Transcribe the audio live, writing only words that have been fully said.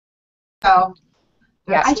So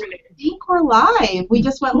Yes, I think we're live. We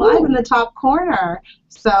just went live in the top corner.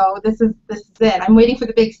 So this is it. I'm waiting for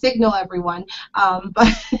the big signal, everyone. But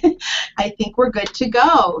I think we're good to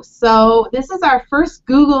go. So this is our first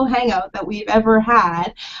Google Hangout that we've ever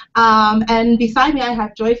had. And beside me, I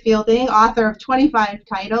have Joy Fielding, author of 25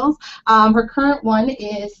 titles. Her current one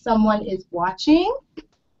is Someone is Watching.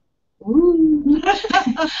 Ooh.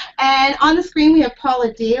 And on the screen, we have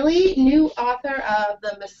Paula Daly, new author of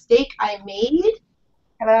The Mistake I Made.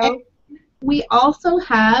 Hello. And we also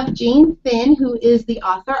have Jane Thynne, who is the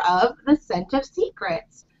author of The Scent of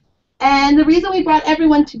Secrets. And the reason we brought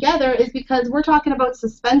everyone together is because we're talking about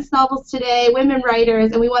suspense novels today, women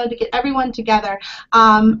writers, and we wanted to get everyone together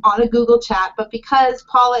on a Google chat. But because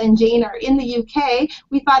Paula and Jane are in the UK,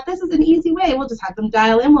 we thought this is an easy way. We'll just have them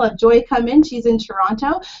dial in. We'll have Joy come in. She's in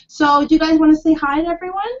Toronto. So do you guys want to say hi to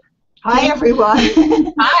everyone? Hi, everyone.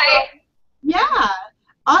 Hi. Yeah.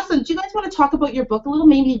 Awesome. Do you guys want to talk about your book a little?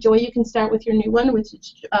 Maybe, Joy, you can start with your new one, which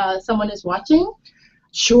is Someone is Watching.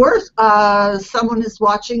 Sure. Someone is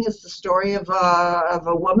Watching is the story of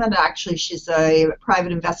a woman. Actually, she's a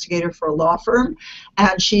private investigator for a law firm,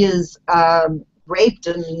 and she is raped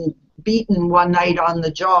and beaten one night on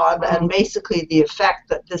the job, and basically the effect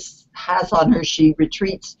that this has on her, she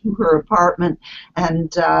retreats to her apartment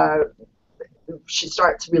and she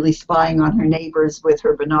starts really spying on her neighbors with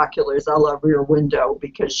her binoculars a la Rear Window,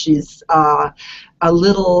 because she's a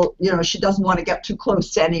little, she doesn't want to get too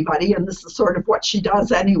close to anybody, and this is sort of what she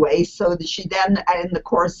does anyway. So that she then, in the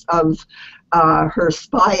course of her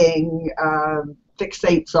spying,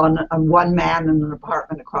 fixates on one man in an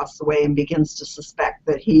apartment across the way and begins to suspect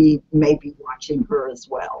that he may be watching her as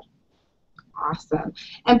well. Awesome.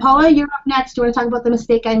 And Paula, you're up next. Do you want to talk about The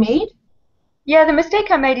Mistake I Made? Yeah, The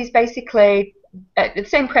Mistake I Made is basically the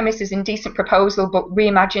same premise as Indecent Proposal, but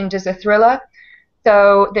reimagined as a thriller.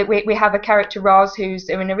 So that we have a character, Roz, who's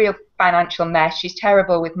in a real financial mess. She's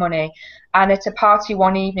terrible with money. And at a party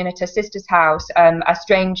one evening at her sister's house, a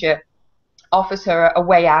stranger offers her a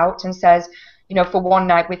way out and says, for one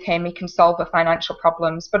night with him, he can solve her financial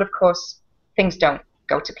problems. But of course, things don't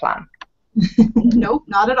go to plan. Nope,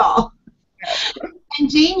 not at all. And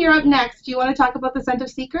Jane, you're up next. Do you want to talk about The Scent of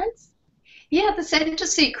Secrets? Yeah, The Scent of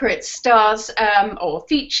Secrets stars or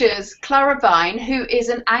features Clara Vine, who is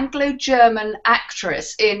an Anglo-German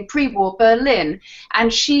actress in pre-war Berlin,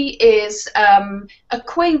 and she is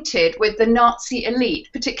acquainted with the Nazi elite,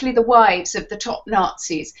 particularly the wives of the top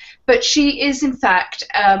Nazis. But she is, in fact,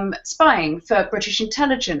 spying for British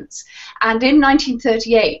intelligence. And in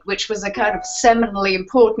 1938, which was a kind of seminally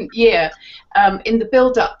important year in the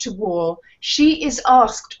build-up to war, she is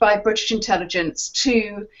asked by British intelligence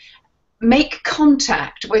to make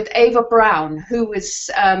contact with Eva Braun, who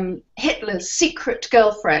was Hitler's secret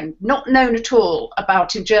girlfriend, not known at all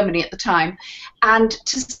about in Germany at the time, and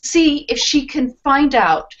to see if she can find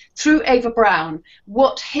out through Eva Braun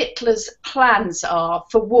what Hitler's plans are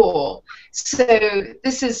for war. So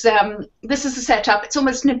this is a setup. It's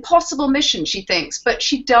almost an impossible mission, she thinks, but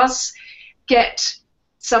she does get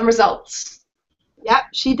some results. Yep,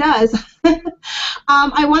 she does.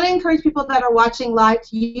 I want to encourage people that are watching live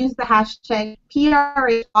to use the hashtag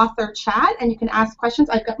PRH author chat, and you can ask questions.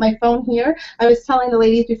 I've got my phone here. I was telling the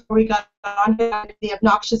ladies before we got on here, I'm the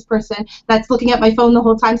obnoxious person that's looking at my phone the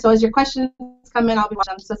whole time. So as your questions come in, I'll be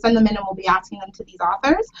watching them. So send them in, and we'll be asking them to these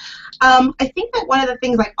authors. I think that one of the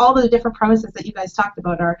things, like all of the different premises that you guys talked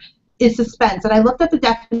about, is suspense. And I looked at the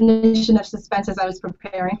definition of suspense as I was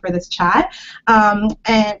preparing for this chat. And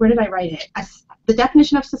where did I write it? The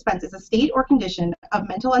definition of suspense is a state or condition of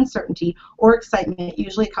mental uncertainty or excitement,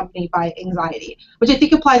 usually accompanied by anxiety, which I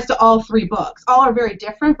think applies to all three books. All are very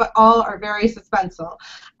different, but all are very suspenseful.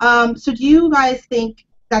 So do you guys think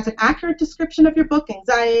that's an accurate description of your book?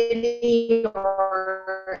 Anxiety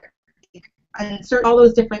or uncertain, all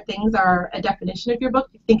those different things are a definition of your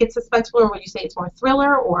book? Do you think it's suspenseful, or would you say it's more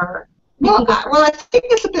thriller? Or well, I think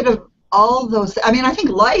it's a bit of all those. I mean, I think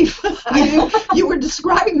life. You were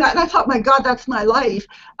describing that, and I thought, my God, that's my life.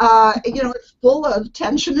 It's full of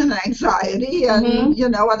tension and anxiety,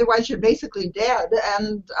 and otherwise you're basically dead.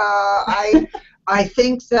 And I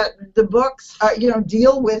think that the books,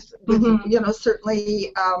 deal with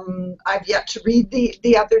certainly. I've yet to read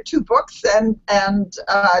the other two books, and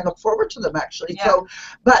I look forward to them actually. Yeah. So,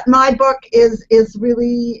 but my book is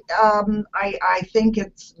really. I think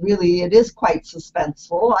it is quite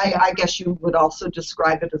suspenseful. I guess you would also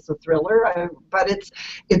describe it as a thriller, but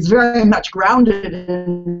it's very much grounded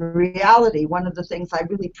in reality. One of the things I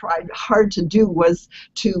really tried hard to do was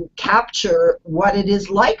to capture what it is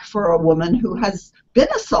like for a woman who has has been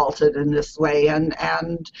assaulted in this way,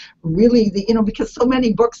 and really, because so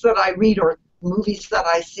many books that I read or movies that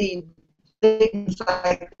I see, things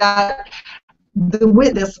like that, the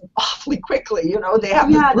win this awfully quickly. They have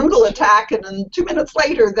this brutal attack, and then 2 minutes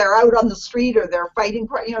later they're out on the street or they're fighting,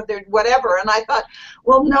 they're whatever. And I thought,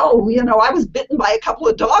 well, no, I was bitten by a couple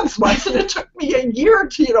of dogs once, and it took me a year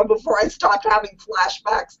to, before I stopped having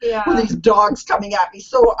flashbacks with these dogs coming at me.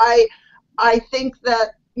 So I think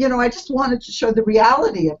that, I just wanted to show the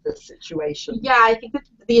reality of this situation. Yeah, I think that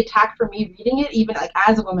the attack, for me, reading it, even like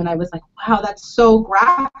as a woman, I was like, wow, that's so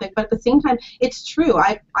graphic. But at the same time, it's true.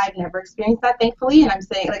 I've never experienced that, thankfully. And I'm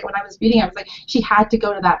saying, like, when I was reading, I was like, she had to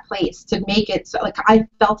go to that place to make it. So, like, I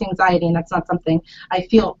felt anxiety, and that's not something I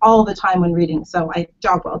feel all the time when reading. So,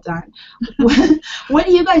 job well done. What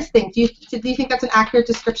do you guys think? Do you think that's an accurate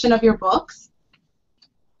description of your books?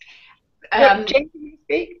 Jane, can you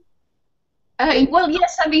speak? Well,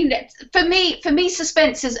 yes. I mean, for me,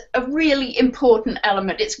 suspense is a really important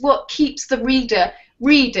element. It's what keeps the reader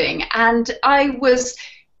reading. And I was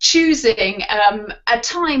choosing a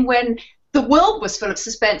time when the world was full of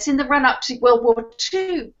suspense in the run-up to World War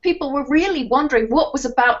II. People were really wondering what was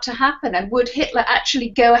about to happen, and would Hitler actually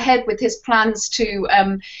go ahead with his plans to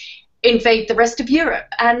invade the rest of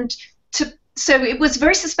Europe? And so it was a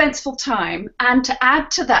very suspenseful time. And to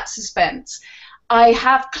add to that suspense, I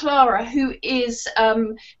have Clara, who is,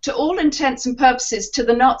 to all intents and purposes, to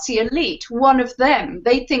the Nazi elite, one of them.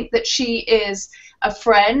 They think that she is a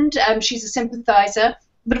friend, she's a sympathizer,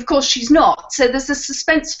 but of course she's not. So there's a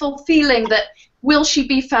suspenseful feeling that, will she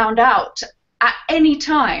be found out at any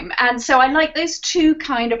time? And so I like those two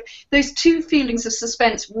feelings of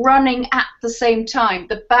suspense running at the same time.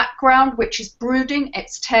 The background, which is brooding,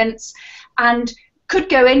 it's tense, and could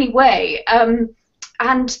go any way.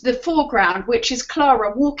 And the foreground, which is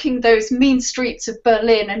Clara walking those mean streets of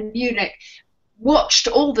Berlin and Munich, watched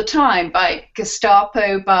all the time by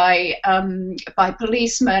Gestapo, by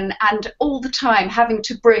policemen, and all the time having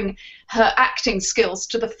to bring her acting skills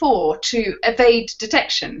to the fore to evade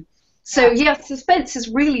detection. So, yes, suspense is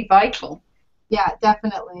really vital. Yeah,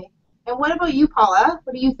 definitely. And what about you, Paula?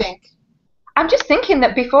 What do you think? I'm just thinking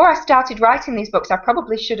that before I started writing these books, I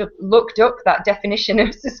probably should have looked up that definition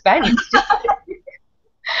of suspense.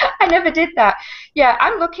 I never did that. Yeah,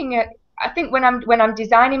 I'm looking at, I think when I'm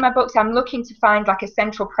designing my books, I'm looking to find like a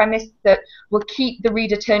central premise that will keep the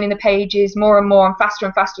reader turning the pages more and more and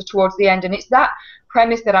faster towards the end. And it's that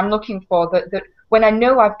premise that I'm looking for, that when I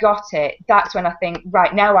know I've got it, that's when I think,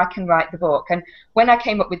 right, now I can write the book. And when I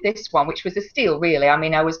came up with this one, which was a steal, really, I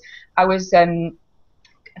mean, I was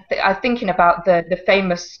thinking about the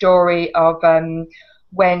famous story of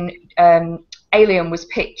when Alien was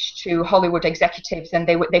pitched to Hollywood executives, and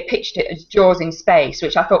they pitched it as Jaws in space,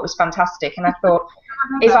 which I thought was fantastic. And I thought,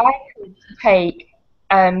 if I could take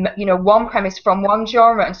one premise from one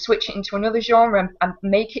genre and switch it into another genre and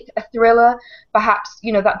make it a thriller, perhaps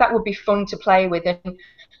that would be fun to play with. And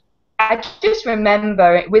I just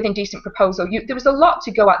remember with Indecent Proposal, there was a lot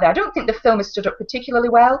to go out there. I don't think the film has stood up particularly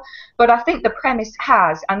well, but I think the premise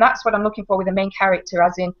has, and that's what I'm looking for with the main character,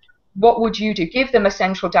 as in, what would you do? Give them a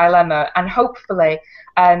central dilemma, and hopefully,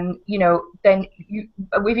 then if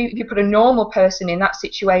you put a normal person in that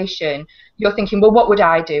situation, you're thinking, well, what would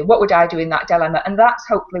I do? What would I do in that dilemma? And that's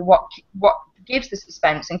hopefully what gives the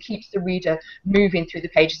suspense and keeps the reader moving through the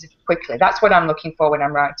pages quickly. That's what I'm looking for when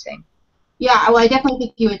I'm writing. Yeah, well, I definitely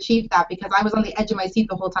think you achieved that, because I was on the edge of my seat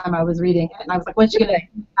the whole time I was reading it, and I was like, what's she going to do?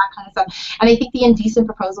 That kind of stuff. And I think The Indecent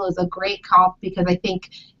Proposal is a great comp, because I think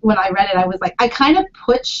when I read it, I was like, I kind of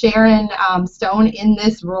put Sharon Stone in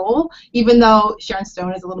this role, even though Sharon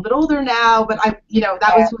Stone is a little bit older now, but that was what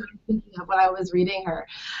I was thinking of when I was reading her.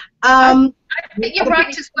 I think you're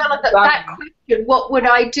right as well, that question, what would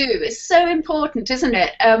I do, is so important, isn't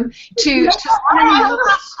it?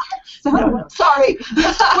 Sorry.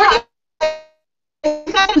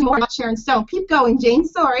 That is more about Sharon Stone. Keep going, Jane.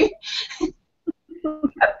 Sorry.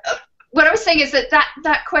 What I was saying is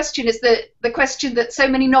that question is the question that so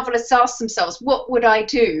many novelists ask themselves: what would I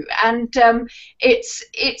do? And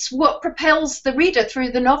it's what propels the reader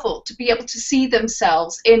through the novel to be able to see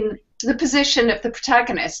themselves in the position of the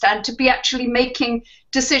protagonist and to be actually making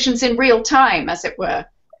decisions in real time, as it were.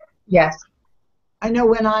 Yes. I know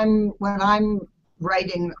when I'm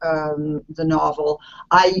writing the novel,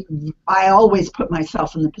 I always put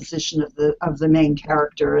myself in the position of the main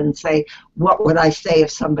character and say, what would I say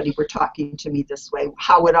if somebody were talking to me this way?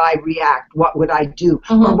 How would I react? What would I do?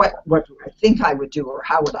 Or what do I think I would do? Or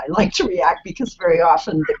how would I like to react? Because very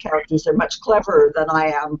often the characters are much cleverer than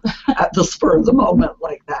I am at the spur of the moment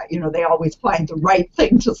like that. You know, they always find the right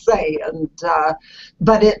thing to say, and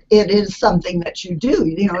but it is something that you do.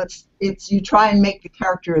 You know, it's you try and make the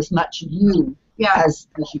character as much you as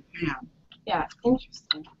you can. Yeah,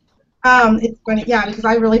 interesting. It's funny, yeah, because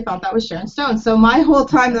I really thought that was Sharon Stone. So my whole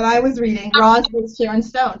time that I was reading, Roz was Sharon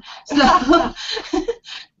Stone. So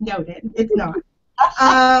noted, it's not.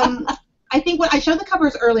 I think when I showed the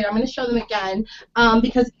covers earlier, I'm going to show them again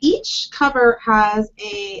because each cover has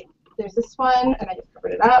there's this one, and I just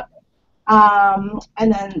covered it up,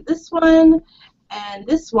 and then this one, and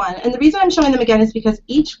this one. And the reason I'm showing them again is because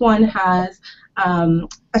each one has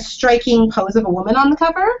a striking pose of a woman on the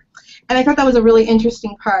cover. And I thought that was a really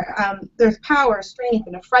interesting part. There's power, strength,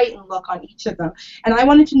 and a frightened look on each of them. And I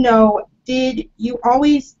wanted to know, did you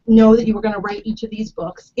always know that you were going to write each of these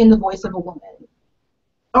books in the voice of a woman?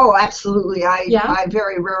 Oh, absolutely. I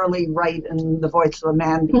very rarely write in the voice of a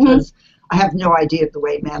man because I have no idea the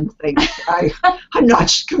way men think. I'm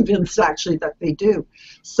not convinced, actually, that they do.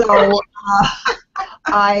 So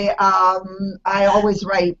I always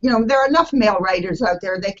write, you know, there are enough male writers out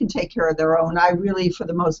there. They can take care of their own. I really, for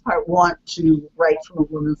the most part, want to write from a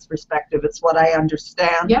woman's perspective. It's what I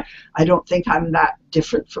understand. Yep. I don't think I'm that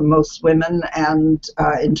different from most women, and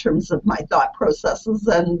in terms of my thought processes,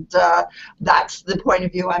 and that's the point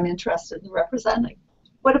of view I'm interested in representing.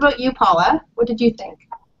 What about you, Paula? What did you think?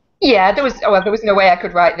 Yeah, there was no way I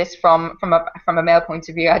could write this from a male point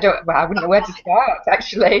of view. I wouldn't know where to start,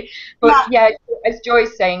 actually. But yeah, as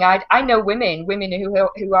Joy's saying, I know women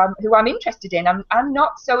who I'm interested in. I'm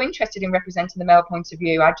not so interested in representing the male point of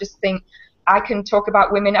view. I just think I can talk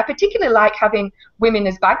about women. I particularly like having women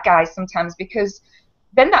as bad guys sometimes, because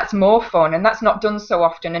then that's more fun, and that's not done so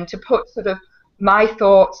often. And to put sort of my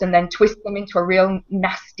thoughts and then twist them into a real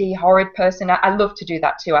nasty, horrid person, I love to do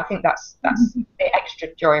that too. I think that's the extra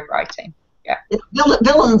joy of writing. Yeah.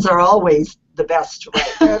 Villains are always the best to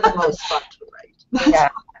write. They're the most fun to write. Yeah.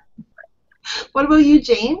 What about you,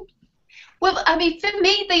 Jane? Well, I mean, for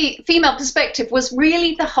me, the female perspective was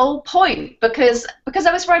really the whole point, because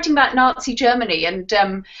I was writing about Nazi Germany and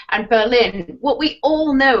Berlin. What we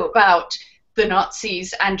all know about the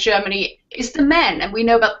Nazis and Germany is the men, and we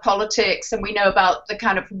know about politics, and we know about the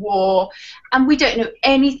kind of war, and we don't know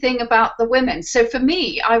anything about the women. So for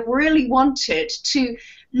me, I really wanted to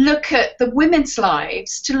look at the women's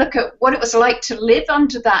lives, to look at what it was like to live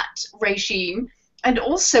under that regime, and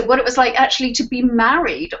also what it was like actually to be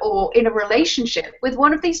married or in a relationship with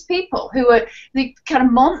one of these people who are the kind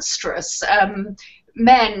of monstrous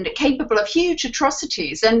men capable of huge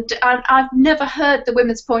atrocities, and I've never heard the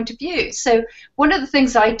women's point of view. So one of the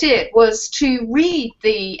things I did was to read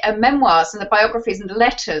the memoirs and the biographies and the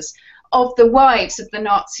letters of the wives of the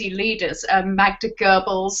Nazi leaders, Magda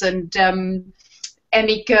Goebbels and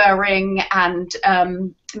Emmy Goering and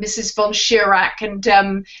Mrs. von Schirach,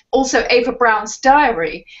 and also Eva Braun's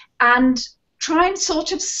diary, and try and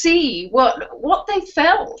sort of see what they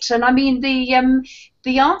felt. And I mean,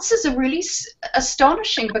 the answers are really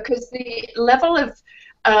astonishing, because the level of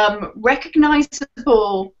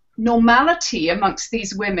recognizable normality amongst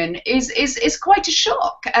these women is quite a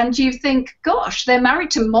shock. And you think, gosh, they're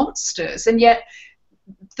married to monsters, and yet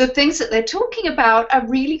the things that they're talking about are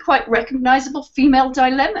really quite recognizable female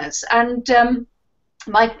dilemmas. And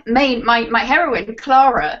my heroine,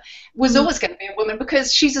 Clara, was always going to be a woman,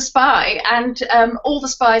 because she's a spy, and all the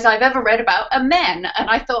spies I've ever read about are men. And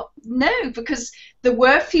I thought, no, because there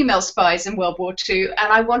were female spies in World War II,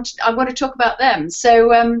 and I want to talk about them.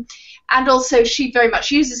 So, and also she very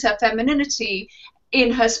much uses her femininity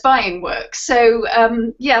in her spying work. So,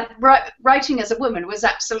 yeah, writing as a woman was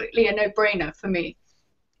absolutely a no-brainer for me.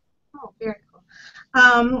 Oh, very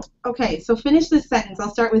cool. Okay, so finish this sentence.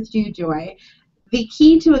 I'll start with you, Joy. The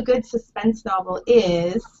key to a good suspense novel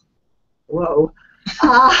is... Whoa.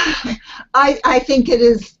 I think it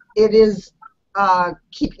is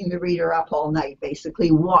keeping the reader up all night,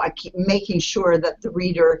 basically. Making sure that the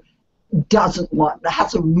reader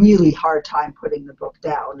has a really hard time putting the book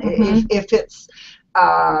down. If it's,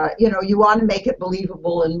 you want to make it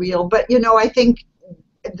believable and real. But, I think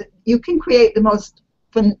you can create the most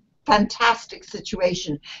fantastic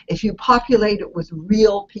situation if you populate it with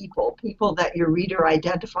real people that your reader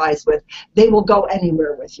identifies with. They will go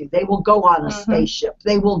anywhere with you. They will go on a spaceship.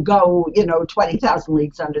 They will go 20,000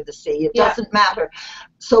 leagues under the sea. It doesn't matter.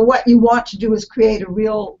 So what you want to do is create a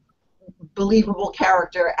real believable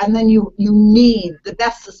character, and then you need the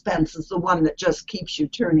best suspense is the one that just keeps you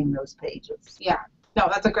turning those pages. Yeah. No,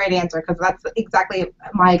 that's a great answer, because that's exactly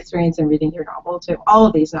my experience in reading your novel too. All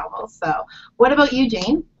of these novels. So, what about you,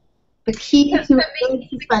 Jane? The key to a good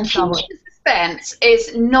suspense novel. The key to suspense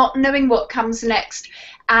is not knowing what comes next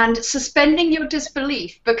and suspending your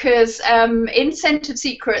disbelief, because in Scent of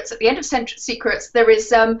Secrets, at the end of Scent of Secrets, there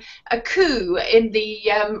is a coup in the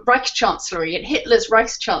Reich Chancellery, in Hitler's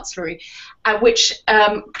Reich Chancellery, which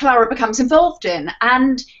Clara becomes involved in.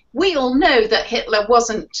 And we all know that Hitler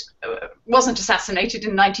wasn't assassinated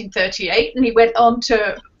in 1938, and he went on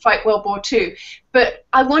to fight World War II. But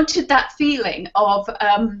I wanted that feeling of,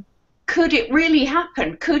 could it really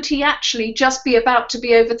happen? Could he actually just be about to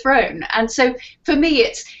be overthrown? And so for me,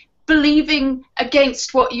 it's believing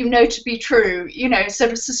against what you know to be true, you know,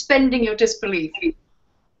 sort of suspending your disbelief.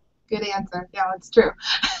 Good answer. Yeah, it's true.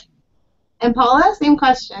 And Paula, same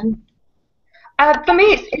question. For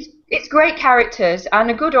me, it's great characters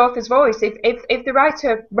and a good author's voice. If the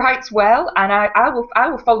writer writes well, and I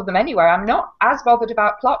will follow them anywhere. I'm not as bothered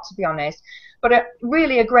about plot, to be honest. But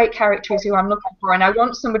really a great character is who I'm looking for, and I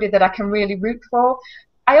want somebody that I can really root for.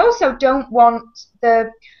 I also don't want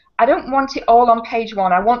it all on page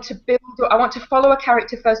one. I want to follow a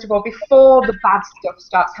character first of all before the bad stuff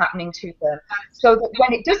starts happening to them, so that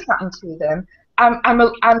when it does happen to them, I'm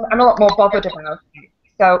a lot more bothered about it.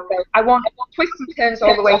 So I want twists and turns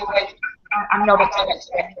all the way through. I'm not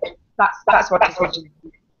expecting. That's what I'm doing.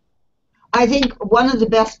 I think one of the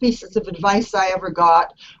best pieces of advice I ever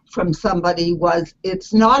got from somebody was,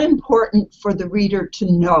 it's not important for the reader to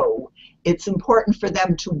know, it's important for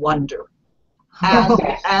them to wonder.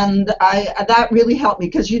 And that really helped me,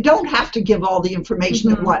 because you don't have to give all the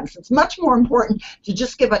information at once. It's much more important to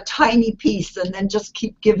just give a tiny piece and then just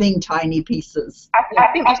keep giving tiny pieces. I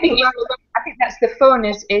think that's the fun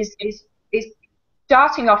is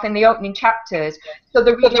starting off in the opening chapters, so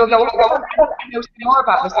the reader will go, I want to know more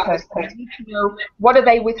about this person. I need to know, what are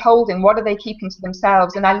they withholding, what are they keeping to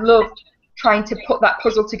themselves, and I love trying to put that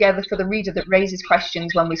puzzle together for the reader that raises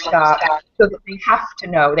questions when we start, so that they have to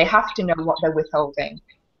know what they're withholding.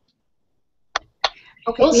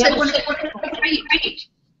 Okay. Also,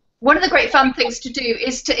 one of the great fun things to do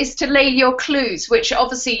is to lay your clues, which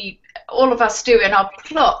obviously all of us do in our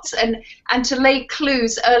plots, and to lay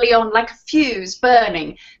clues early on, like a fuse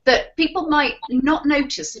burning, that people might not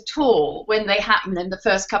notice at all when they happen in the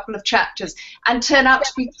first couple of chapters, and turn out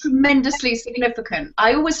to be tremendously significant.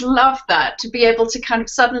 I always love that, to be able to kind of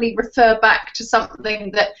suddenly refer back to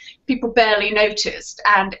something that people barely noticed,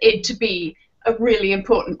 and it to be a really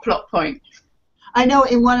important plot point. I know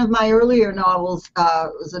in one of my earlier novels,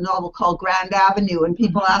 it was a novel called Grand Avenue, and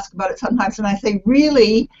people ask about it sometimes, and I say,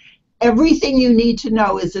 really, everything you need to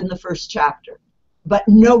know is in the first chapter. But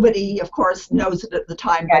nobody, of course, knows it at the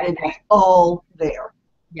time, but it is all there.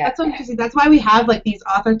 Yeah. That's so interesting. That's why we have like these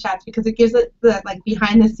author chats, because it gives it the like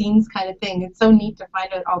behind the scenes kind of thing. It's so neat to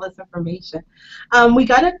find out all this information. We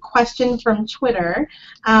got a question from Twitter,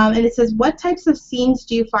 and it says, what types of scenes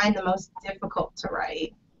do you find the most difficult to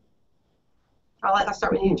write? I'll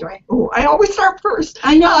start with you, Joy. Oh, I always start first.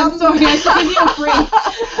 I know. I'm sorry. I should give you a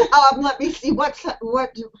break. Let me see.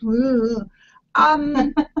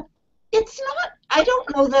 It's not. I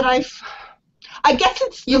don't know that I guess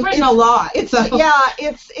it's. You've written a lot. It's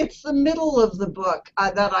the middle of the book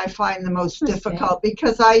that I find the most difficult,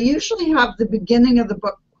 because I usually have the beginning of the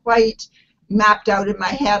book quite mapped out in my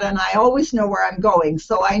head, and I always know where I'm going,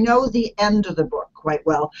 so I know the end of the book quite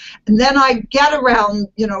well. And then I get around,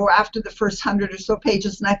 after the first 100 or so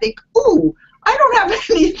pages, and I think, ooh, I don't have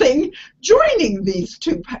anything joining these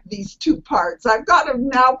two parts. I've got to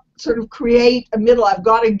now sort of create a middle. I've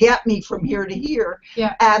got to get me from here to here,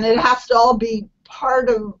 and it has to all be part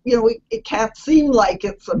of, it can't seem like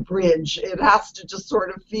it's a bridge. It has to just sort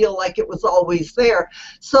of feel like it was always there.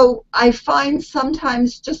 So I find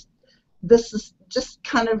sometimes this is just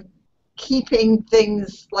kind of keeping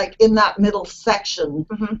things like in that middle section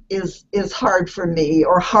is hard for me,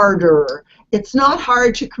 or harder. It's not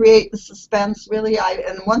hard to create the suspense, really.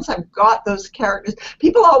 And once I've got those characters,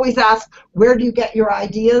 people always ask, where do you get your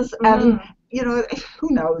ideas? And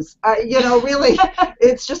who knows? Really,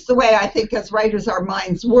 it's just the way I think as writers our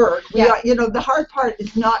minds work. The hard part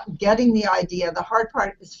is not getting the idea. The hard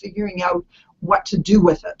part is figuring out what to do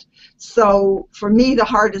with it. So for me, the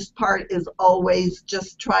hardest part is always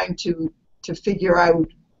just trying to figure out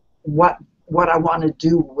what I want to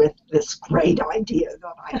do with this great idea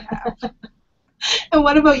that I have. And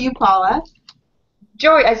what about you, Paula?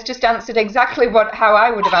 Joy has just answered exactly how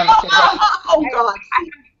I would have answered. Oh God!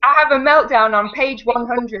 I have a meltdown on page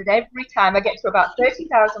 100 every time I get to about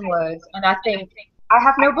 30,000 words, and I think, I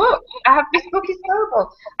have no book. This book is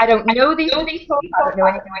terrible. I don't know these people. I don't know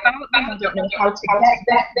anything about them. I don't know how to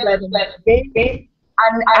get them, where they begin.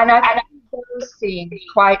 And I find those scenes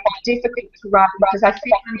quite difficult to write because I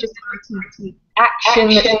feel I'm just writing action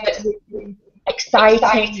that's really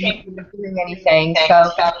exciting and doing anything.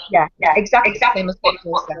 So, yeah, exactly the same as what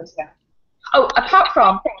Paul said. Oh, apart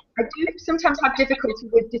from, I do sometimes have difficulty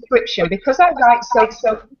with description because I write so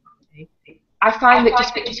quickly. I find that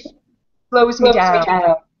description slows me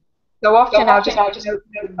down. So often I'll just note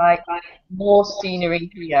like more scenery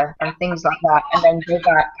here and things like that, and then go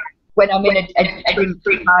back when I'm in a different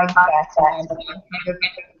mindset and I'm kind of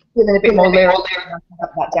feeling a bit more lyrical. I can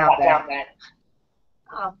put that down there.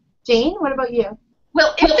 Jane, what about you?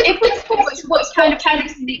 Well, if this was what kind of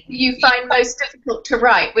fantasy you find most difficult to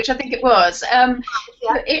write, which I think it was,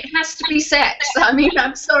 it has to be sex. I mean,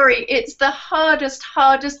 I'm sorry, it's the hardest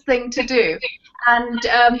thing to do. And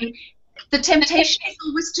the temptation is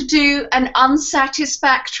always to do an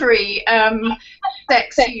unsatisfactory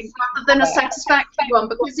sex scene rather than a satisfactory one,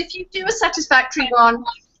 because if you do a satisfactory one,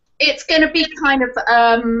 it's going to be kind of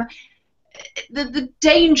the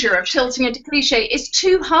danger of tilting into cliche is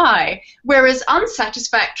too high, whereas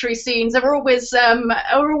unsatisfactory scenes are always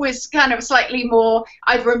kind of slightly more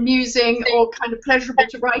either amusing or kind of pleasurable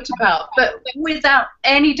to write about. But without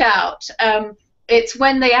any doubt, it's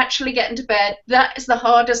when they actually get into bed that is the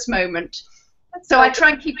hardest moment. So I try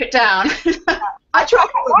and keep it down. I try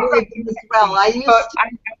to avoid them as well. I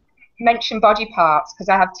mention body parts because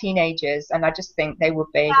I have teenagers, and I just think they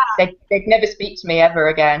would be they'd never speak to me ever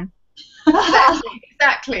again.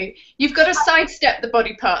 Exactly. You've got to sidestep the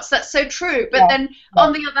body parts. That's so true. But then,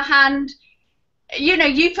 on the other hand, you know,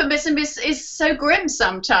 euphemism is so grim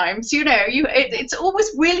sometimes. You know, it's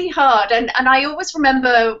always really hard. And I always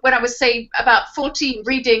remember when I was, say, about 14,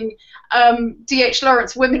 reading D.H.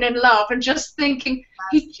 Lawrence, Women in Love, and just thinking,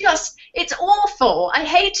 it's awful. I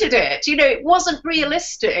hated it. You know, it wasn't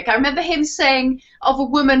realistic. I remember him saying of a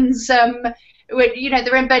woman's when, you know,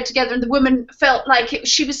 they're in bed together and the woman felt like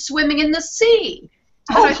she was swimming in the sea.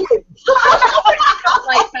 I'm sure it's not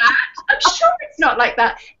like that. I'm sure it's not like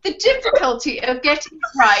that. The difficulty of getting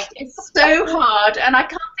it right is so hard, and I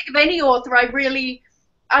can't think of any author I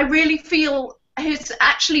really feel who's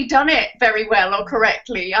actually done it very well or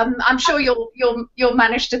correctly. I'm sure you'll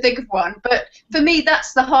manage to think of one, but for me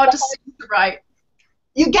that's the hardest thing to write.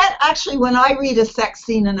 You get, actually, when I read a sex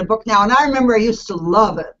scene in a book now, and I remember I used to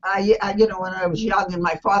love it. You know, when I was young, and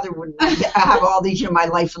my father would have all these, you know, My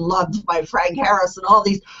Life in Love by Frank Harris, and all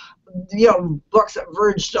these, you know, books that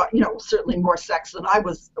verged on, you know, certainly more sex than I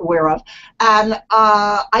was aware of. And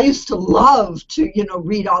I used to love to, you know,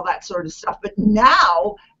 read all that sort of stuff. But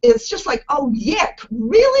now it's just like, oh, yuck,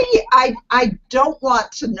 really? I don't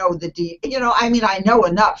want to know you know, I mean, I know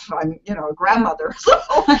enough. I'm, you know, a grandmother, so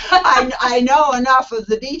I know enough of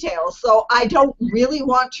the details. So I don't really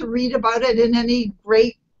want to read about it in any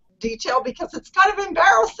great detail because it's kind of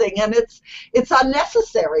embarrassing and it's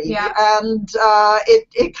unnecessary, and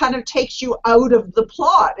it kind of takes you out of the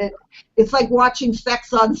plot. It's like watching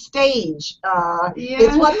sex on stage.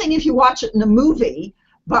 It's one thing if you watch it in a movie,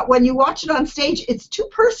 but when you watch it on stage, it's too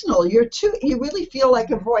personal. You really feel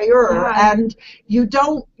like a voyeur, and you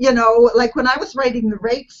don't, you know, like when I was writing the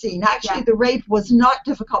rape scene, actually the rape was not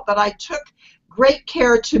difficult, but I took great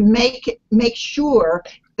care to make sure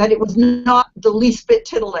that it was not the least bit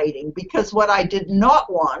titillating, because what I did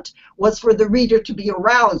not want was for the reader to be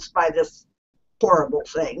aroused by this horrible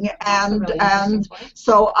thing, and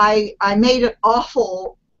so I made it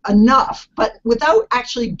awful enough, but without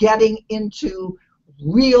actually getting into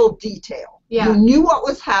real detail. You knew what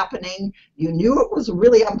was happening, you knew it was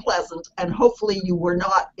really unpleasant, and hopefully you were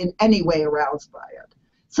not in any way aroused by it.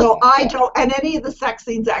 So I don't, and any of the sex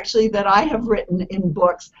scenes actually that I have written in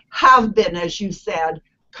books have been, as you said,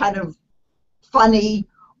 kind of funny,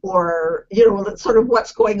 or, you know, sort of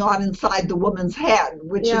what's going on inside the woman's head,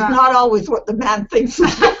 which is not always what the man thinks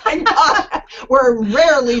is going on. We're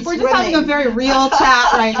just having a very real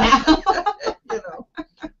chat right now. You know,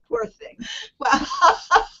 poor thing. Well,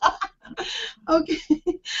 okay,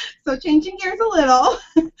 so changing gears a little.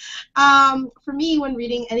 For me, when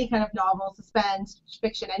reading any kind of novel, suspense,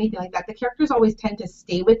 fiction, anything like that, the characters always tend to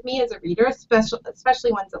stay with me as a reader,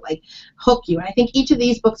 especially ones that like hook you. And I think each of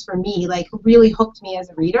these books for me like really hooked me as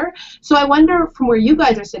a reader. So I wonder from where you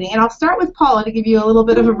guys are sitting, and I'll start with Paula to give you a little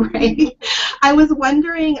bit of a break. I was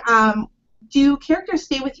wondering, do your characters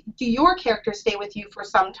stay with you for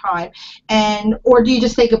some time, or do you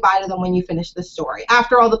just say goodbye to them when you finish the story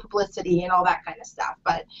after all the publicity and all that kind of stuff?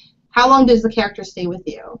 But How long does the character stay with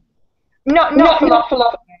you? Not for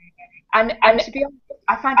long. And to be honest,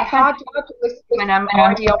 I find it hard to listen when I'm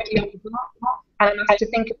already on the book, and I have to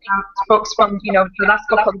think about books from, you know, the last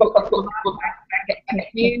couple of books. I get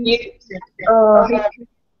confused. Oh,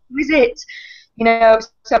 who is it? You know,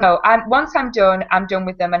 so no, once I'm done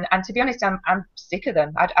with them, and to be honest, I'm sick of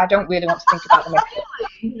them. I don't really want to think about them.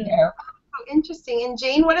 You know. Oh, interesting. And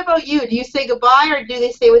Jane, what about you? Do you say goodbye, or do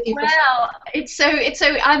they stay with you? Well, it's so.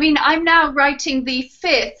 I mean, I'm now writing the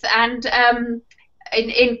 5th, and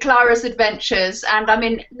in Clara's adventures, and I'm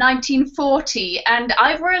in 1940, and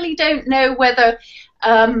I really don't know whether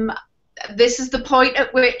this is the point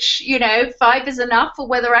at which, you know, 5 is enough, or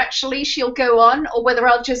whether actually she'll go on, or whether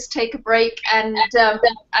I'll just take a break and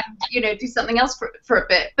you know, do something else for a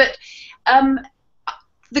bit. But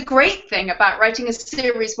the great thing about writing a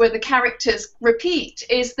series where the characters repeat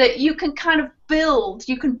is that you can kind of build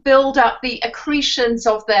up the accretions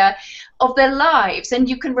of their lives, and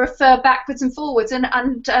you can refer backwards and forwards, and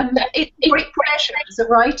it's a great pleasure as a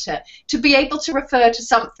writer to be able to refer to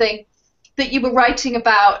something that you were writing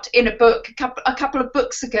about in a book a couple of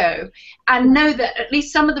books ago, and know that at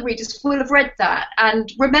least some of the readers will have read that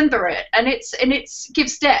and remember it, and it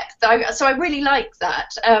gives depth. So I really like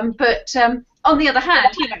that. But on the other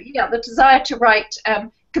hand, you know, yeah, the desire to write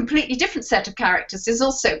completely different set of characters is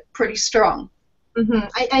also pretty strong. Mm-hmm.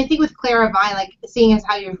 I think with Clara Vine, like, seeing as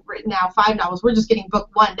how you've written now 5 novels, we're just getting book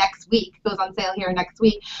 1 next week. It goes on sale here next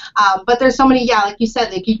week. But there's so many, yeah, like you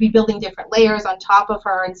said, like, you'd be building different layers on top of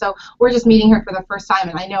her, and so we're just meeting her for the first time.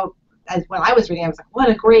 And I know, as when I was reading, I was like, what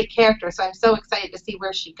a great character. So I'm so excited to see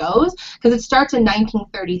where she goes, because it starts in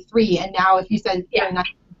 1933, and now, if you said you're in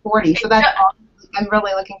 1940, so that's awesome. I'm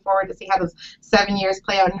really looking forward to see how those 7 years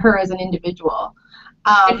play out in her as an individual.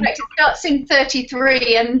 In fact, it starts in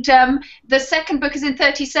 33, and the second book is in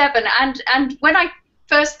 37. And when I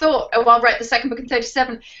first thought, oh, I'll write the second book in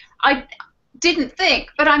 37, I didn't think,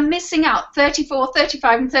 but I'm missing out 34,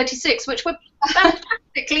 35, and 36, which were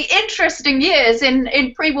fantastically interesting years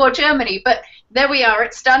in pre-war Germany. But there we are,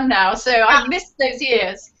 it's done now, so I missed those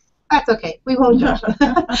years. That's okay, we won't judge.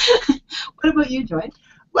 What about you, Joy?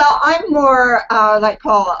 Well, I'm more like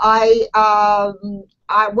Paula.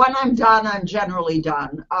 When I'm done, I'm generally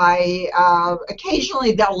done.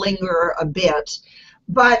 Occasionally they'll linger a bit,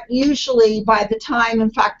 but usually by the time, in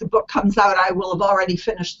fact, the book comes out, I will have already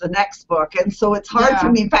finished the next book, and so it's hard for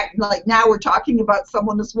me. In fact, like now we're talking about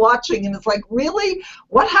someone who's watching, and it's like, really,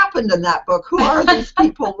 what happened in that book? Who are these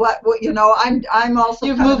people? What you know? I'm also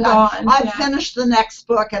You've moved on. I've finished the next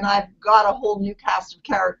book, and I've got a whole new cast of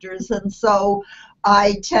characters, and so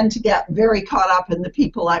I tend to get very caught up in the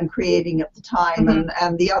people I'm creating at the time,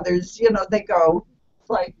 and the others, you know, they go, it's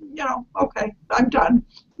like, you know, okay, I'm done.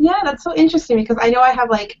 Yeah, that's so interesting, because I know I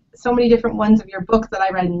have like so many different ones of your books that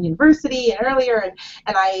I read in university and earlier,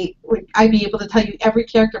 and I'd be able to tell you every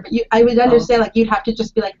character, but I would understand, like, you'd have to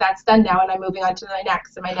just be like, that's done now, and I'm moving on to my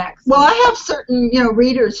next and my next. Well, I have certain, you know,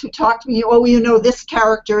 readers who talk to me, oh, you know, this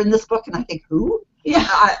character in this book, and I think, who?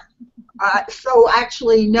 Yeah. So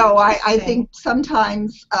actually, no, I think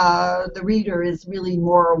sometimes the reader is really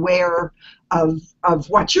more aware of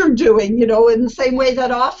what you're doing, you know, in the same way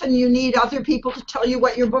that often you need other people to tell you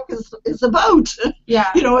what your book is about.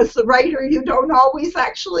 Yeah. You know, as the writer, you don't always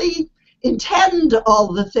actually intend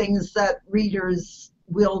all the things that readers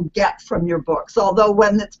will get from your books. Although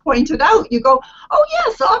when it's pointed out, you go, oh,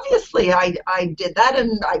 yes, obviously I did that,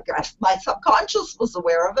 and I guess my subconscious was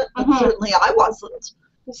aware of it, but certainly I wasn't.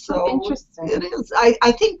 So interesting. It is.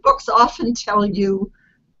 I think books often tell you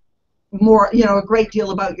more, you know, a great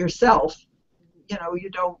deal about yourself. You know, you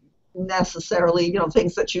don't necessarily, you know,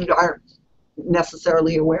 things that you aren't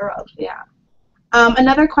necessarily aware of. Yeah.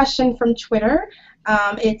 Another question from Twitter.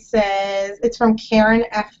 It says, it's from Karen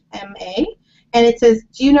FMA, and it says,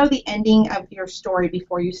 do you know the ending of your story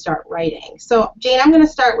before you start writing? So, Jane, I'm going to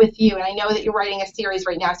start with you, and I know that you're writing a series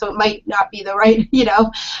right now, so it might not be the right, you know,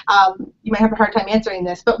 you might have a hard time answering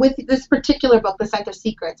this, but with this particular book, The Scent of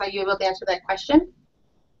Secrets, are you able to answer that question?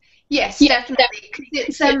 Yes, definitely.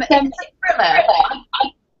 It's a thriller.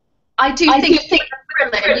 I do think it's a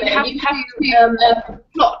thriller. You have to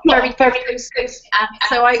plot very closely, and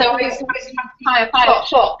so I always have the entire plot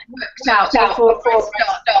worked out before I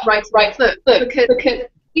start writing the book, because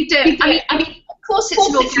you don't. I mean, of course, it's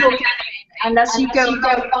an organic, and as you go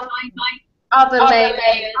along, other layers,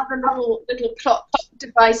 other little plot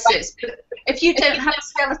devices. But if you don't have a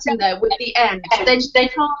skeleton there with the end, then they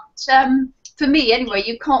can't. For me, anyway,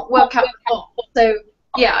 you can't work out the plot. So,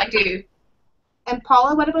 yeah, I do. And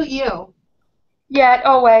Paula, what about you? Yeah,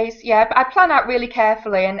 always. Yeah, I plan out really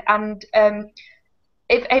carefully, and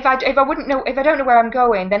if I wouldn't know, if I don't know where I'm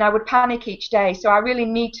going, then I would panic each day. So I really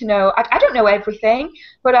need to know. I don't know everything,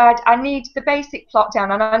 but I need the basic plot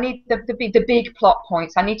down, and I need the big plot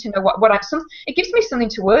points. I need to know what it gives me something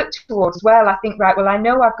to work towards as well. I think, right, well, I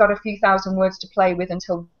know I've got a few thousand words to play with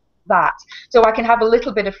until that, so I can have a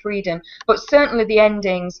little bit of freedom. But certainly the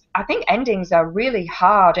endings, I think endings are really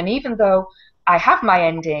hard, and even though I have my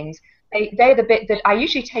endings, they're the bit that I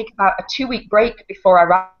usually take about a 2-week break before I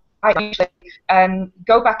write. I usually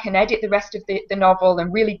go back and edit the rest of the novel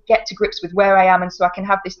and really get to grips with where I am, and so I can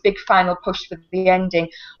have this big final push for the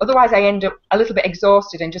ending. Otherwise, I end up a little bit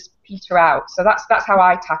exhausted and just peter out. So that's how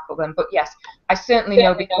I tackle them. But yes, I certainly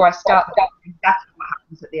know before I start exactly what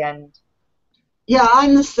happens at the end. Yeah,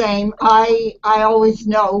 I'm the same. I always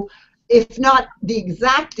know, if not the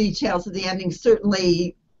exact details of the ending,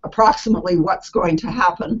 certainly approximately what's going to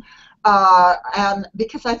happen. And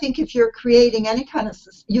because I think if you're creating any kind of,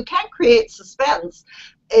 you can't create suspense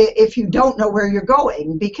if you don't know where you're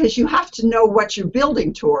going, because you have to know what you're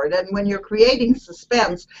building toward. And when you're creating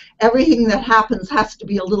suspense, everything that happens has to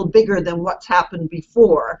be a little bigger than what's happened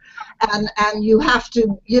before. And you have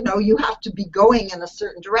to, you have to be going in a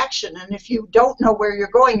certain direction. And if you don't know where you're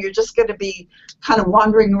going, you're just going to be kind of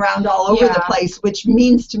wandering around all over the place, which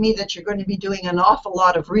means to me that you're going to be doing an awful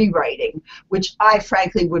lot of rewriting, which I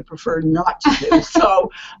frankly would prefer not to do. So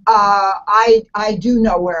I do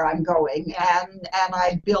know where I'm going, and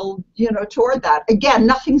I build, toward that. Again,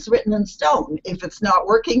 nothing's written in stone. If it's not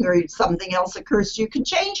working or something else occurs, you can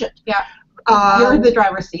change it. Yeah, you're in the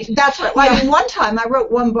driver's seat. That's right. Well, I mean, one time I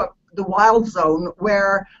wrote one book, The Wild Zone,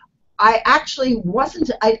 where I actually wasn't,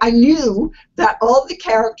 I knew that all the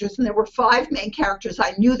characters, and there were 5 main characters,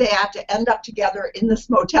 I knew they had to end up together in this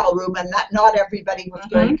motel room, and that not everybody was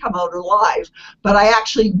going to come out alive. But I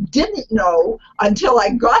actually didn't know until I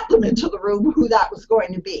got them into the room who that was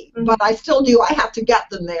going to be. But I still knew I had to get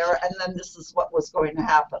them there, and then this is what was going to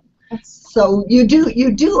happen. So you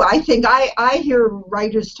do. I think I hear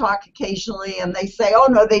writers talk occasionally, and they say, oh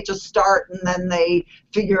no, they just start and then they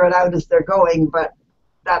figure it out as they're going, but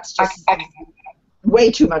that's just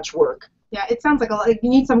way too much work. Yeah, it sounds like you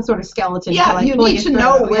need some sort of skeleton. Yeah, you need to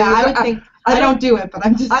know where. Yeah, I would think. I don't do it, but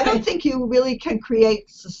I'm just. I don't think you really can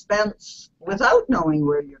create suspense without knowing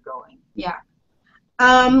where you're going. Yeah.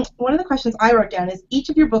 One of the questions I wrote down is, each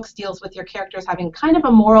of your books deals with your characters having kind of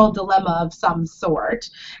a moral dilemma of some sort.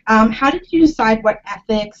 How did you decide what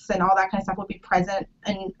ethics and all that kind of stuff would be present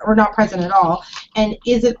or not present at all? And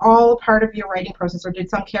is it all part of your writing process, or did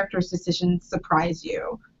some characters' decisions surprise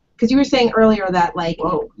you? Because you were saying earlier that, like,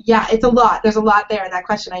 yeah, it's a lot. There's a lot there in that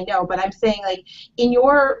question, I know. But I'm saying, like,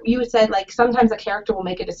 you said, like, sometimes a character will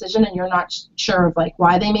make a decision and you're not sure of, like,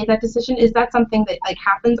 why they made that decision. Is that something that, like,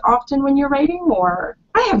 happens often when you're writing, or?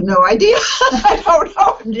 I have no idea. I don't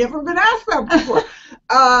know. I've never been asked that before.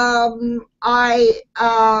 I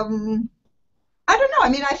don't know. I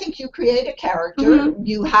mean, I think you create a character.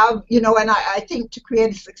 You have, and I think to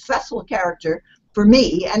create a successful character, for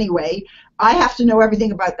me anyway, I have to know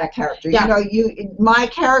everything about that character. Yeah. My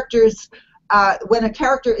characters, when a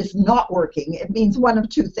character is not working, it means one of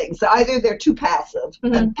 2 things. Either they're too passive,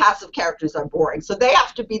 and passive characters are boring, so they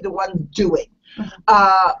have to be the ones doing.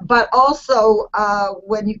 But also,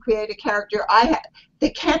 when you create a character, they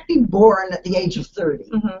can't be born at the age of 30.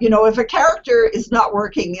 If a character is not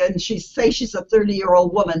working and she's a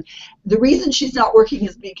 30-year-old woman, the reason she's not working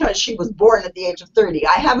is because she was born at the age of 30.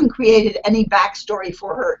 I haven't created any backstory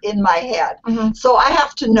for her in my head. So I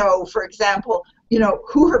have to know, for example,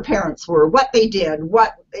 who her parents were, what they did,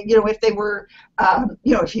 if they were,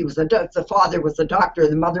 if the father was a doctor,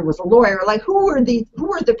 the mother was a lawyer, like who were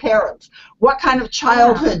the parents? What kind of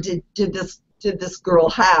childhood did this girl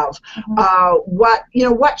have?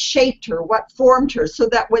 What shaped her, what formed her, so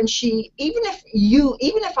that when she, even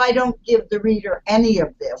if I don't give the reader any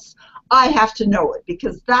of this, I have to know it,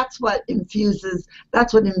 because that's what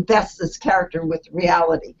invests this character with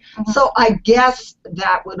reality. So I guess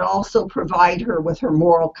that would also provide her with her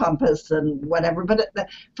moral compass and whatever, but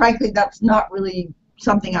frankly, that's not really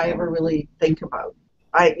something I ever really think about.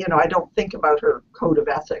 I don't think about her code of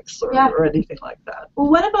ethics or anything like that. Well,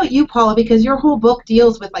 what about you, Paula? Because your whole book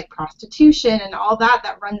deals with, like, prostitution and all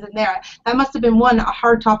that runs in there. That must have been, 1, a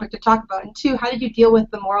hard topic to talk about, and 2, how did you deal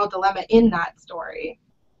with the moral dilemma in that story?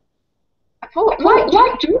 I didn't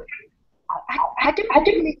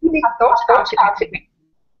really have thoughts about it.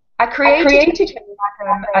 I created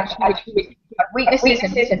weaknesses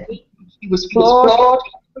and she was flawed.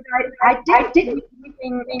 But I didn't think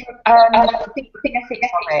ethics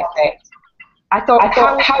on it. I thought,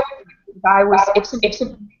 how if I was in this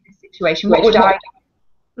situation, what would I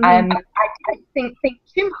do? I don't think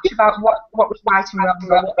too much about what was right and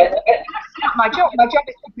wrong. That's not my job. My job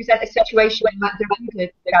is to present a situation and let the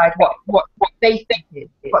reader decide what they think is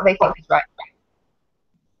right.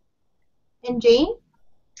 And Jane?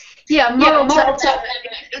 Yeah, moral dilemma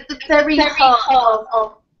at the very heart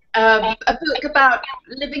of a book about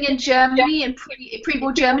living in Germany and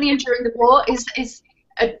pre-war Germany and during the war is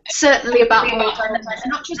certainly about moral dilemmas,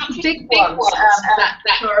 not just the big ones that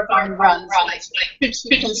Clara Vine runs, like should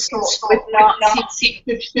she consort with Nazis,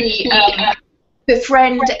 should she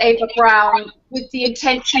befriend Eva Braun with the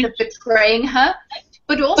intention of betraying her,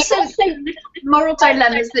 but also the moral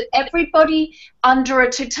dilemmas that everybody under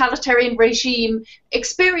a totalitarian regime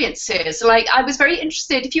experiences. Like, I was very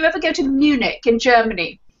interested, if you ever go to Munich in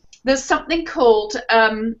Germany, there's something called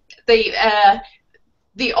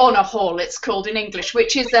the Honor Hall, it's called in English,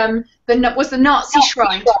 which is was the Nazi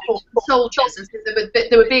shrine for soldiers. And so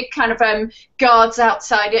there were big kind of guards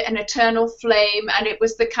outside it, an eternal flame, and it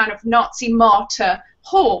was the kind of Nazi martyr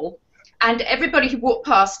hall. And everybody who walked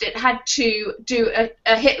past it had to do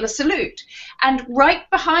a Hitler salute. And right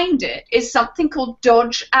behind it is something called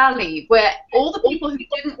Dodge Alley, where all the people who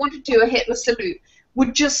didn't want to do a Hitler salute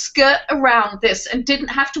would just skirt around this and didn't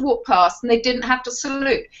have to walk past, and they didn't have to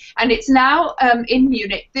salute. And it's now in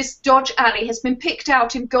Munich, this Dodge Alley has been picked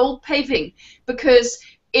out in gold paving because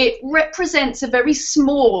it represents a very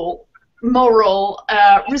small moral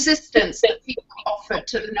resistance that people offered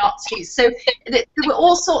to the Nazis. So there were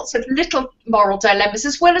all sorts of little moral dilemmas,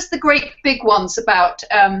 as well as the great big ones about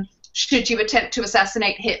should you attempt to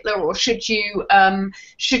assassinate Hitler, or should you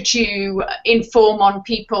inform on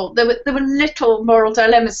people? There were little moral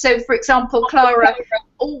dilemmas. So, for example, Clara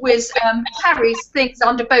always carries things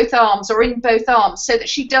under both arms or in both arms, so that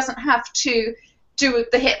she doesn't have to do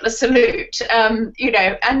the Hitler salute. You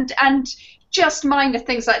know, and just minor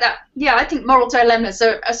things like that. Yeah, I think moral dilemmas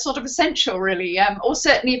are sort of essential, really, or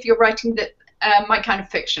certainly if you're writing my kind of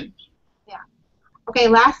fiction. Okay,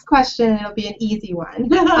 last question, and it'll be an easy one,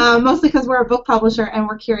 mostly because we're a book publisher and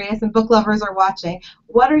we're curious and book lovers are watching.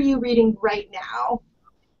 What are you reading right now?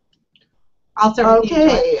 I'll start with you.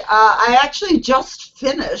 Okay, I actually just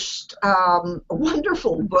finished a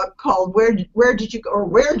wonderful book called Where Did You Go, or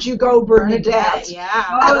Where'd You Go, Bernadette? Yeah.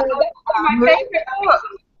 Oh, that's one of my favorite books.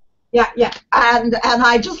 Yeah. And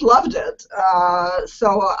I just loved it.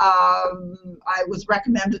 So I was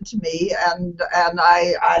recommended to me, and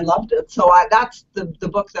I loved it. So that's the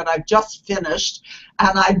book that I've just finished,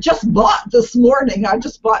 and I just bought this morning. I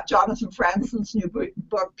just bought Jonathan Franzen's new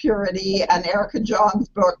book Purity, and Erica John's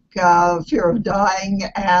book Fear of Dying,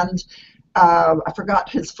 and I forgot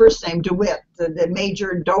his first name, DeWitt, the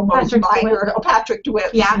Major Domo's minor, Patrick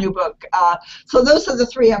DeWitt's new book. So those are the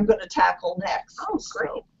three I'm going to tackle next. Oh,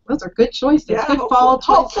 great. Those are good choices. Yeah, good fall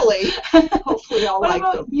choices. Hopefully I'll like them.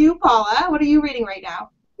 What about you, Paula? What are you reading right now?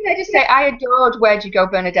 Can I just say, I adored Where'd You Go,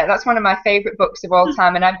 Bernadette? That's one of my favorite books of all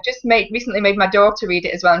time, and I've just recently made my daughter read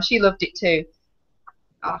it as well, and she loved it too.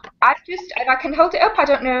 Oh. If I can hold it up, I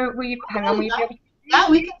don't know. Hang on, will you be able to see it? Yeah,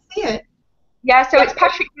 we can see it. Yeah, so it's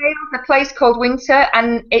Patrick Dale's A Place Called Windsor,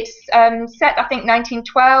 and it's set, I think,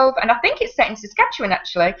 1912, and I think it's set in Saskatchewan,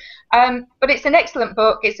 actually. But it's an excellent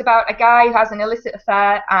book. It's about a guy who has an illicit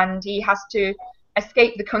affair, and he has to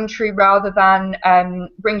escape the country rather than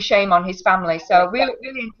bring shame on his family. So really,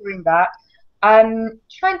 really enjoying that.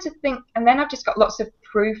 Trying to think, and then I've just got lots of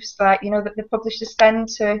proofs that, you know, that the publishers send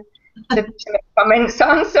to make comments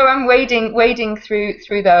on, so I'm wading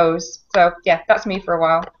through those. So, yeah, that's me for a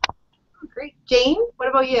while. Great. Jane, what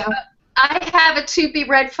about you? I have a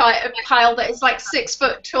to-be-read pile that is like 6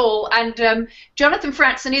 foot tall, and Jonathan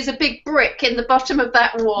Franzen is a big brick in the bottom of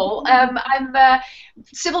that wall. I'm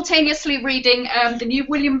simultaneously reading the new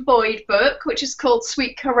William Boyd book, which is called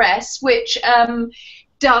Sweet Caress, which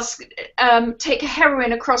does take a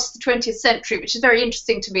heroine across the 20th century, which is very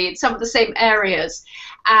interesting to me in some of the same areas,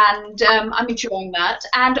 and I'm enjoying that.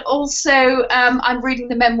 And also I'm reading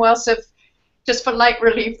the memoirs of, just for light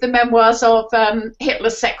relief, the memoirs of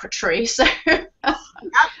Hitler's secretary. So, well,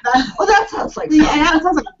 that sounds like fun. Yeah, that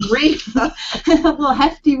sounds like a great, a little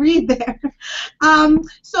hefty read there.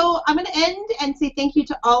 So I'm going to end and say thank you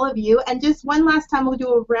to all of you. And just one last time, we'll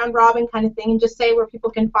do a round robin kind of thing and just say where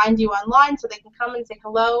people can find you online so they can come and say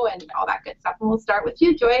hello and all that good stuff. And we'll start with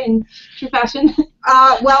you, Joy, in true fashion.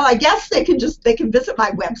 Well, I guess they can visit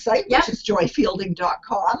my website, which is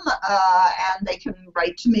joyfielding.com, and they can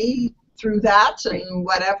write to me through that and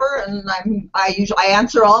whatever, and I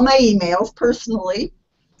answer all my emails personally.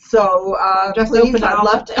 So Just please, open it all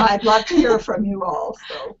up. I'd love to hear from you all.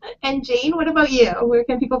 So. And Jane, what about you? Where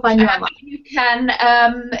can people find you online? You can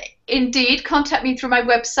indeed contact me through my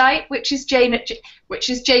website, which is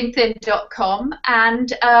janethynne.com,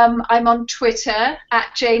 and I'm on Twitter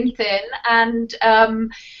 @JaneThynne, and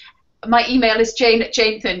my email is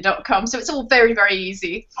jane@janethynne.com. So it's all very, very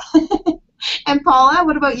easy. And Paula,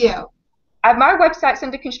 what about you? My website's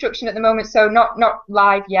under construction at the moment, so not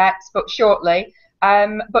live yet, but shortly.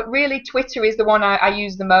 But really, Twitter is the one I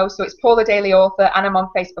use the most. So it's Paula Daly Author, and I'm on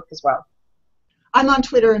Facebook as well. I'm on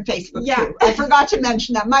Twitter and Facebook too. I forgot to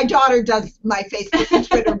mention that. My daughter does my Facebook and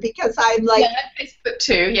Twitter because I'm like... Yeah, Facebook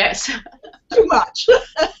too, yes. Too much.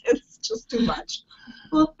 It's just too much.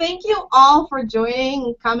 Well, thank you all for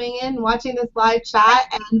joining, coming in, watching this live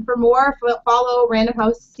chat. And for more, follow Random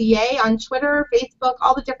House CA on Twitter, Facebook,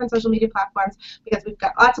 all the different social media platforms, because we've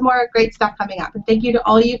got lots more great stuff coming up. And thank you to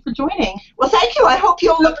all of you for joining. Well, thank you. I hope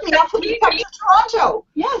you'll look me up when you come to Toronto.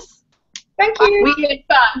 Yes. Thank you. We had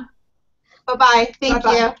fun. Bye-bye. Thank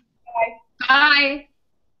Bye-bye. you. Bye.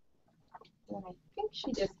 And I think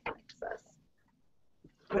she disconnects us.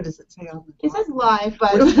 What does it say on the It says live,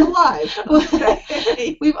 but We're still live.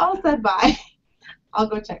 Okay. we've all said bye. I'll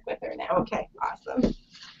go check with her now. Okay. Awesome.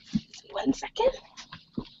 1 second.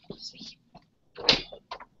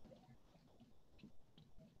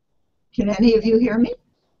 Can any of you hear me?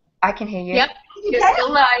 I can hear you. Yep, you're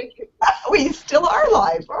still live. We still are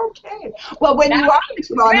live. Okay. Well, when you are in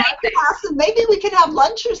Toronto, maybe we can have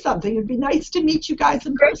lunch or something. It'd be nice to meet you guys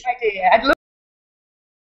in person. Great idea. I'd love